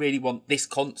 But do I really want this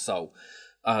console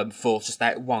for just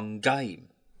that one game?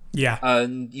 Yeah.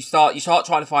 And you start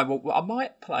trying to find, well, I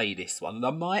might play this one and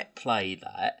I might play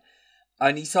that.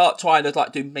 And you start trying to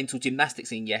do mental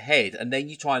gymnastics in your head, and then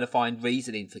you're trying to find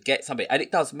reasoning to get something. And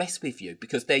it does mess with you,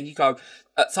 because then you go,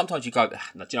 sometimes you go,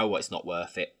 no, do you know what? It's not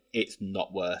worth it. It's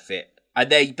not worth it.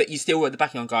 And then, but you still at the back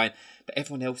of your mind going, but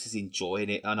everyone else is enjoying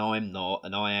it and I'm not,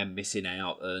 and I am missing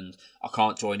out, and I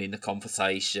can't join in the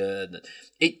conversation.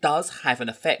 It does have an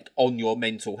effect on your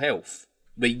mental health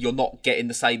when you're not getting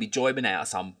the same enjoyment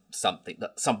out of something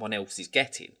that someone else is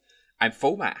getting. And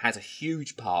format has a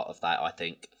huge part of that, I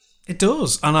think. It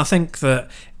does, and I think that,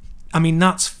 I mean,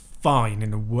 that's fine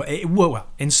in a way. Well,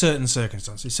 in certain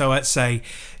circumstances. So let's say,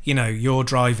 you're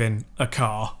driving a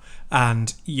car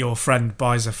and your friend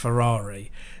buys a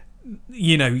Ferrari.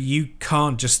 You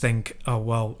can't just think, oh,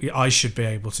 well, I should be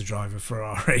able to drive a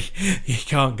Ferrari. You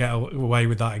can't get away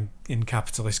with that in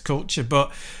capitalist culture.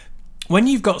 But when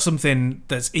you've got something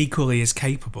that's equally as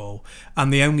capable,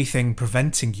 and the only thing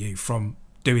preventing you from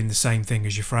doing the same thing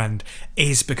as your friend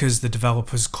is because the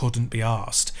developers couldn't be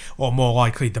asked, or more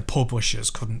likely the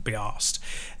publishers couldn't be asked,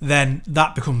 then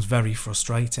that becomes very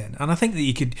frustrating. And I think that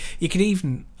you could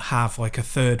even have like a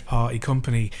third party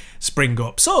company spring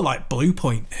up, sort of like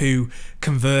Bluepoint, who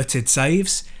converted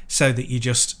saves so that you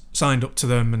just signed up to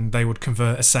them and they would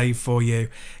convert a save for you.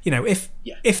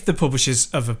 If the publishers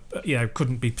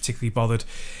couldn't be particularly bothered,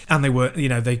 and they were,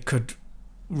 they could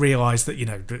realise that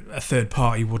a third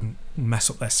party wouldn't mess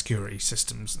up their security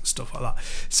systems and stuff like that.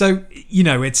 So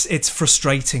it's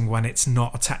frustrating when it's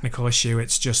not a technical issue,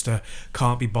 it's just a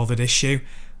can't be bothered issue.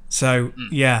 So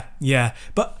yeah.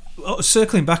 But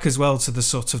circling back as well to the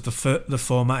sort of the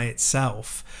format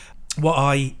itself, what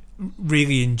I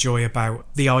really enjoy about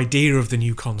the idea of the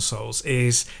new consoles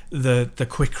is the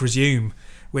quick resume,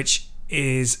 which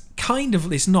is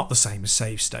it's not the same as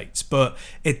save states, but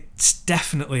it's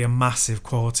definitely a massive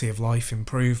quality of life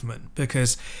improvement.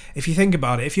 Because if you think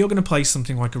about it, if you're going to play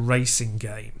something like a racing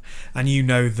game, and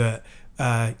that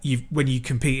when you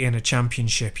compete in a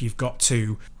championship, you've got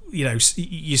to,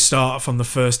 you start from the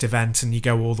first event and you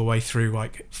go all the way through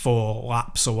like 4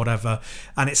 laps or whatever,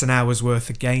 and it's an hour's worth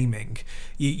of gaming,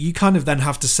 you kind of then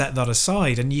have to set that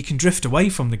aside, and you can drift away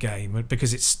from the game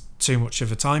because it's too much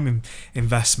of a time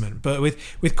investment. But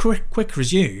with quick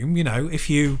resume, if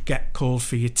you get called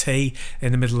for your tea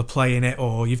in the middle of playing it,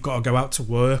 or you've got to go out to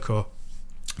work, or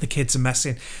the kids are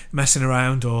messing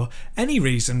around, or any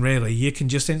reason really, you can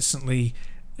just instantly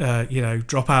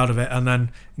drop out of it and then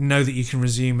know that you can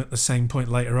resume at the same point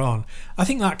later on. I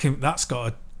think that's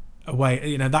got a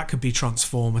way, that could be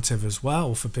transformative as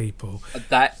well for people.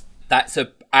 That's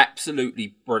a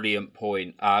absolutely brilliant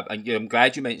point. And I'm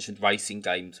glad you mentioned racing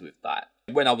games with that.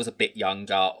 When I was a bit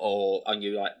younger, or I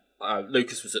knew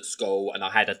Lucas was at school and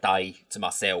I had a day to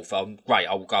myself, great,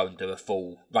 I will go and do a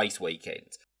full race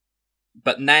weekend.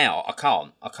 But now I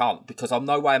can't, because I'm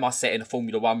no way am I setting a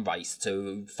Formula 1 race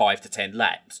to 5 to 10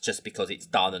 laps just because it's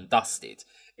done and dusted.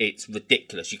 It's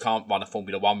ridiculous. You can't run a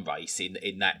Formula One race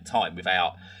in that time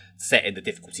without setting the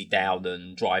difficulty down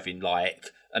and driving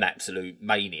like an absolute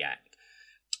maniac.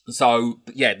 So,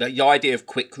 yeah, the idea of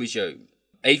quick resume,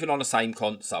 even on the same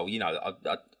console, you know,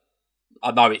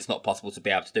 I know it's not possible to be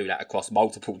able to do that across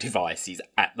multiple devices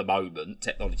at the moment.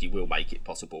 Technology will make it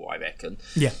possible, I reckon.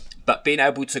 Yeah. But being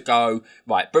able to go,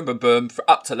 right, boom, boom, boom, for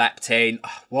up to lap 10,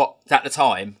 what's at the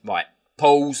time? Right,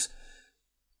 pause,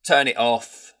 turn it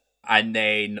off, and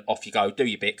then off you go, do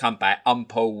your bit, come back,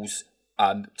 unpause,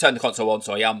 turn the console on,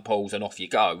 unpause, and off you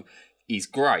go, is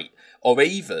great. Or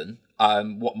even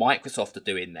what Microsoft are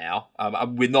doing now,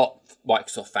 and we're not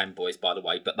Microsoft fanboys, by the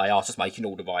way, but they are just making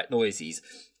all the right noises.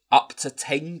 Up to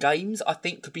 10 games, I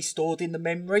think, could be stored in the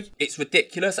memory. It's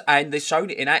ridiculous, and they've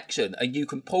shown it in action, and you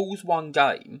can pause one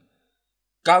game,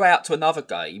 go out to another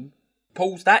game,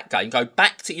 pause that game, go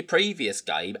back to your previous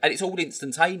game, and it's all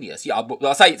instantaneous. Yeah,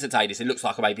 I say instantaneous, it looks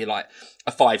like maybe like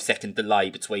a 5-second delay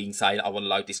between saying I want to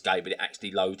load this game and it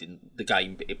actually loading the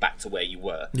game back to where you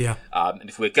were. Yeah. And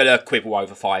if we're going to quibble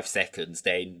over 5 seconds,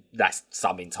 then that's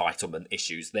some entitlement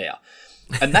issues there.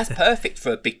 And that's perfect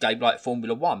for a big game like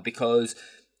Formula One, because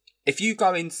if you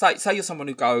go in, say you're someone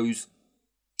who goes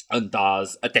and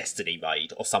does a Destiny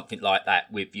raid or something like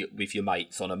that with your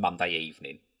mates on a Monday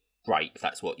evening, great if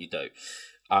that's what you do.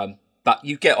 But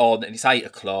you get on and it's 8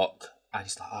 o'clock and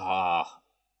it's like,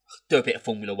 do a bit of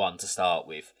Formula One to start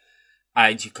with.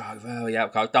 And you go, well, yeah,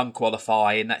 done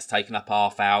qualifying, that's taken up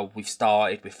half hour, we've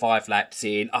started, we're 5 laps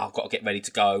in, I've got to get ready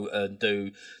to go and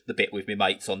do the bit with my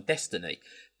mates on Destiny.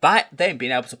 But then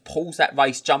being able to pause that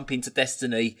race, jump into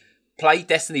Destiny, play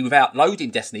Destiny without loading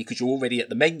Destiny because you're already at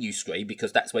the menu screen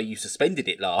because that's where you suspended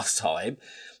it last time.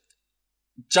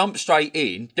 Jump straight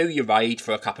in, do your raid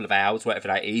for a couple of hours, whatever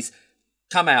that is,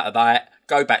 come out of that,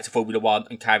 go back to Formula One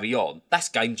and carry on. That's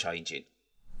game changing.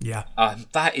 Yeah.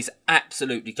 That is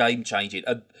absolutely game changing.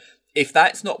 If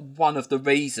that's not one of the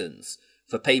reasons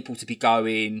for people to be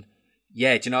going,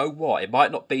 yeah, do you know what? It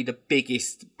might not be the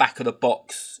biggest back of the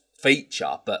box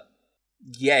feature, but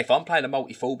yeah, if I'm playing a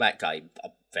multi-format game,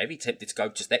 I'm very tempted to go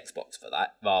just Xbox for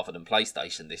that rather than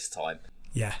PlayStation this time.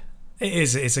 Yeah, it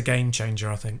is. It's a game changer,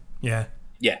 I think. Yeah.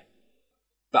 Yeah.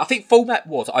 But I think Format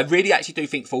Wars, I really actually do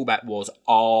think Format Wars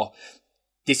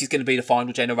this is going to be the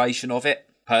final generation of it,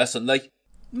 personally.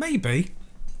 Maybe.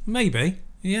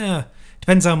 Yeah.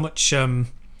 Depends how much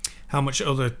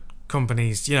other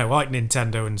companies, like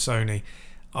Nintendo and Sony,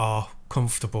 are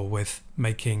comfortable with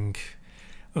making,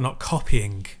 well, not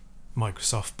copying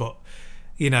Microsoft, but,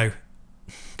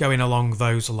 going along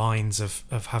those lines of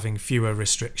having fewer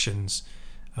restrictions.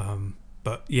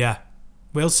 But yeah,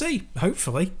 we'll see.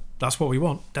 Hopefully. That's what we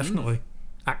want. Definitely.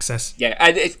 Access. Yeah,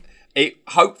 and it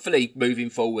hopefully moving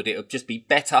forward, it'll just be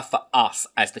better for us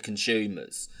as the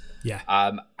consumers. Yeah.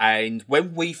 And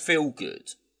when we feel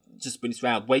good, just spin this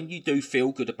round, when you do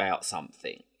feel good about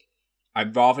something,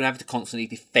 and rather than having to constantly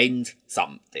defend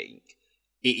something,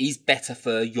 it is better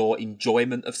for your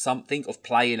enjoyment of something, of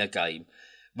playing a game.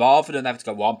 Rather than having to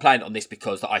go, well, I'm playing it on this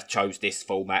because I chose this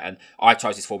format and I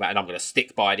chose this format and I'm going to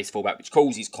stick by this format, which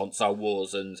causes console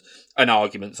wars and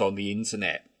arguments on the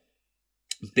internet.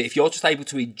 But if you're just able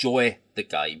to enjoy the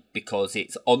game because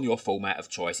it's on your format of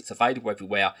choice, it's available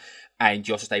everywhere, and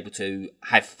you're just able to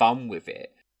have fun with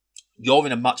it, you're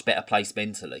in a much better place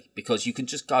mentally because you can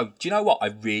just go, do you know what? I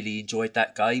really enjoyed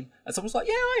that game. And someone's like,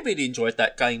 yeah, I really enjoyed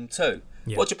that game too.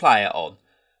 Yeah. What'd you play it on?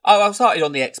 Oh, I started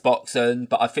on the Xbox,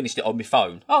 but I finished it on my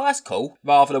phone. Oh, that's cool.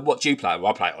 Rather than, what do you play?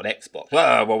 Well, I play it on Xbox.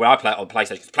 Well, I play it on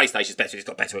PlayStation because PlayStation's better. It's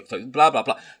got better. Blah blah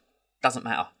blah. Doesn't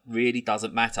matter. Really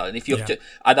doesn't matter. And if you're,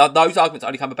 and those arguments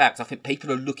only come about because I think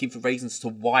people are looking for reasons to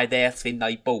why their thing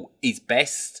they bought is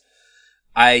best.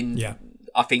 And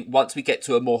I think once we get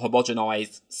to a more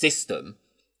homogenised system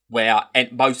where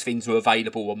most things are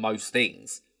available on most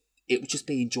things, it would just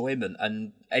be enjoyment,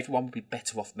 and everyone would be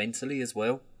better off mentally as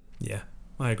well. Yeah.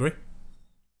 I agree.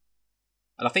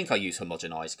 And I think I used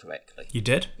homogenised correctly. You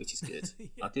did? Which is good.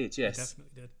 I did, yes. You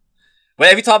definitely did. Well,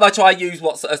 every time I try and use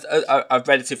what's a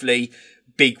relatively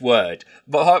big word,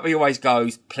 but heart me always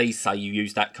goes, please say you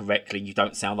use that correctly and you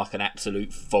don't sound like an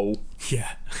absolute fool.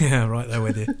 Yeah, right there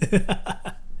with you.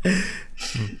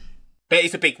 But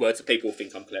it's a big word, so people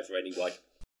think I'm clever anyway.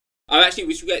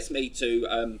 Which gets me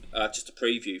to just a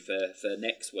preview for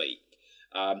next week.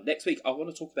 Next week, I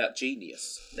want to talk about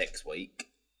Genius next week.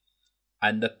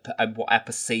 And what our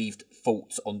perceived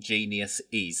thoughts on Genius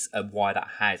is and why that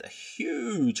has a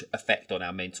huge effect on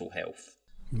our mental health.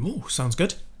 Oh, sounds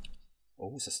good.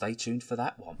 Oh, so stay tuned for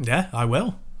that one. Yeah, I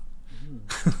will.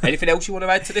 Anything else you want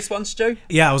to add to this one, Stu?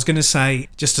 Yeah, I was going to say,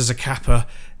 just as a capper,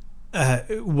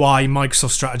 why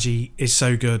Microsoft strategy is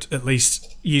so good, at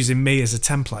least using me as a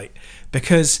template,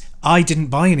 because I didn't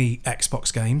buy any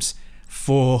Xbox games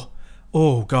for,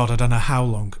 oh God, I don't know how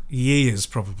long, years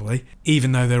probably,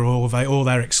 even though they're all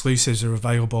their exclusives are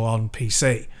available on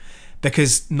PC,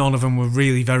 because none of them were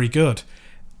really very good.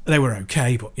 They were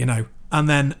okay, but you know. And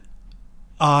then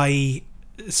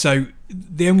so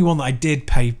the only one that I did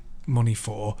pay money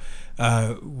for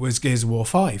was Gears of War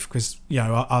 5, because you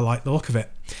know I like the look of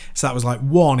it. So that was like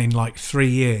one in like 3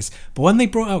 years. But when they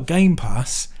brought out Game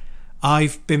Pass,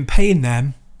 I've been paying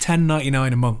them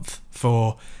 $10.99 a month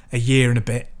for a year and a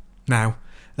bit now.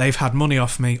 They've had money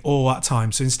off me all that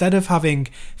time. So instead of having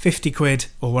 50 quid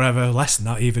or whatever, less than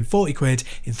that, even 40 quid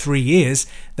in 3 years,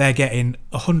 they're getting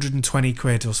 120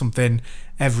 quid or something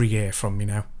every year from me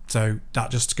now. So that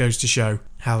just goes to show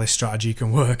how this strategy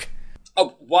can work.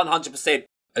 Oh, 100%.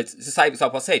 It's the same as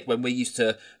I said, when we used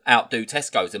to outdo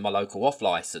Tesco's in my local off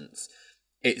licence.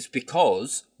 It's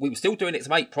because we were still doing it to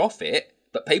make profit,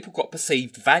 but people got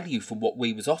perceived value from what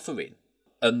we was offering.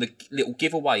 And the little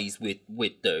giveaways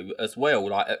we'd do as well,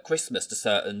 like at Christmas to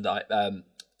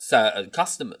certain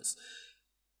customers.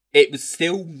 It was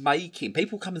still making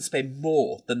people come and spend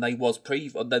more than they were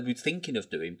thinking of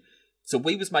doing. So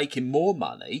we was making more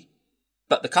money,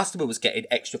 but the customer was getting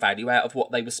extra value out of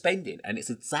what they were spending. And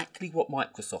it's exactly what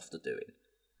Microsoft are doing.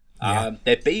 Yeah.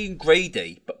 They're being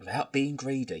greedy, but without being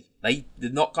greedy. They're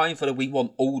not going for we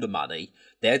want all the money.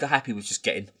 They're happy with just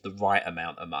getting the right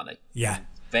amount of money. Yeah.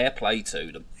 Fair play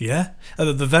to them. Yeah.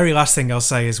 The very last thing I'll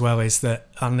say as well is that,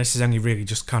 and this has only really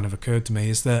just kind of occurred to me,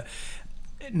 is that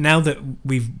now that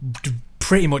we've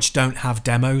pretty much don't have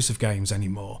demos of games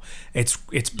anymore, it's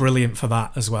brilliant for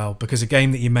that as well, because a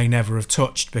game that you may never have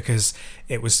touched because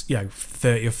it was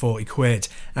 30 or 40 quid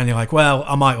and you're like, well,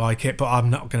 I might like it but I'm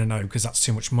not going to know because that's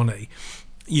too much money,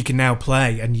 you can now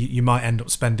play and you might end up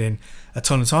spending a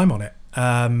ton of time on it.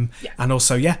 And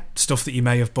also stuff that you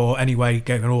may have bought anyway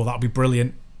going, oh, that'll be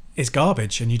brilliant, is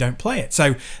garbage and you don't play it.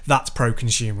 So that's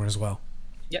pro-consumer as well.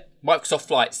 Yeah, Microsoft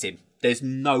Flight Sim, there's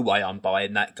no way I'm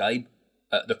buying that game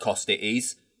at the cost it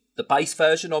is. The base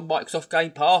version on Microsoft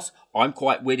Game Pass, I'm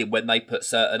quite willing when they put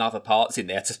certain other parts in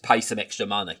there to pay some extra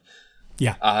money.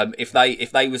 Yeah. If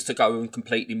they was to go and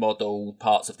completely model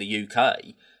parts of the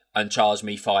UK and charge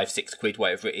me 5-6 quid,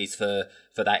 whatever it is for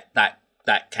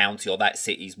that county or that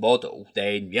city's model,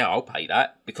 then I'll pay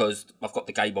that because I've got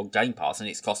the game on Game Pass and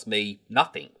it's cost me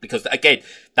nothing. Because again,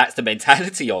 that's the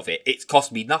mentality of it. It's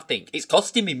cost me nothing. It's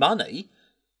costing me money.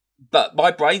 But my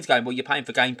brain's going, well, you're paying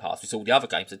for Game Pass with all the other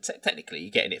games, and technically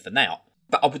you're getting it for now.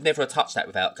 But I would never have touched that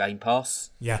without Game Pass.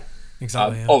 Yeah,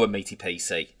 exactly. Or a meaty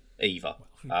PC, either.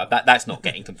 That's not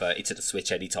getting converted to the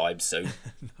Switch anytime soon.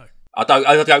 No. I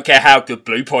don't care how good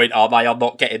Bluepoint are, mate. I'm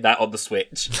not getting that on the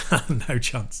Switch. No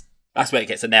chance. That's where it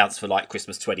gets announced for like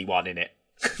Christmas 21, innit?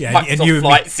 Yeah, Microsoft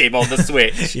Flight Sim on the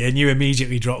Switch. Yeah, and you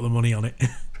immediately drop the money on it.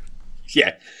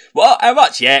 Yeah. Well, how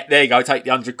much? Yeah, there you go. Take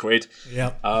the 100 quid.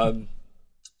 Yeah.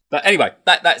 But anyway,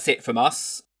 that's it from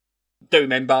us. Do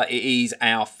remember, it is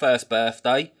our first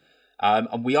birthday.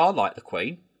 And we are like the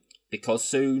Queen, because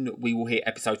soon we will hit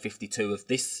episode 52 of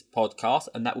this podcast,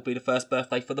 and that will be the first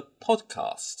birthday for the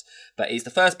podcast. But it's the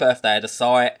first birthday of the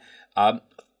site.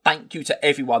 Thank you to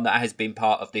everyone that has been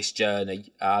part of this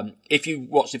journey. If you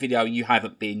watch the video and you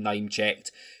haven't been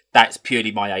name-checked, that's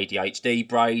purely my ADHD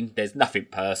brain. There's nothing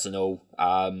personal.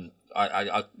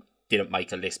 I didn't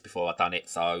make a list before I done it,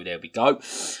 so there we go.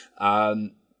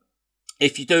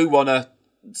 If you do want to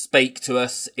speak to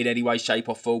us in any way, shape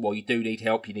or form, or you do need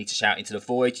help, you need to shout into the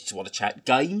void, you just want to chat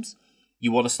games,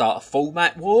 you want to start a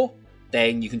format war,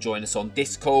 then you can join us on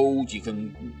Discord, you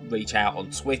can reach out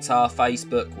on Twitter,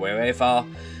 Facebook, wherever.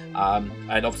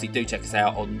 And obviously do check us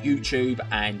out on YouTube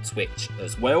and Twitch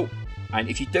as well. And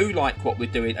if you do like what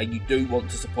we're doing and you do want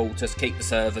to support us, keep the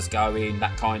servers going,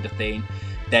 that kind of thing,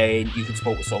 then you can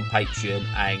support us on Patreon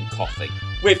and Coffee.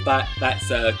 With that, that's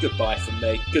goodbye from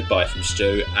me, goodbye from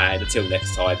Stu, and until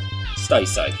next time, stay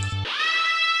safe.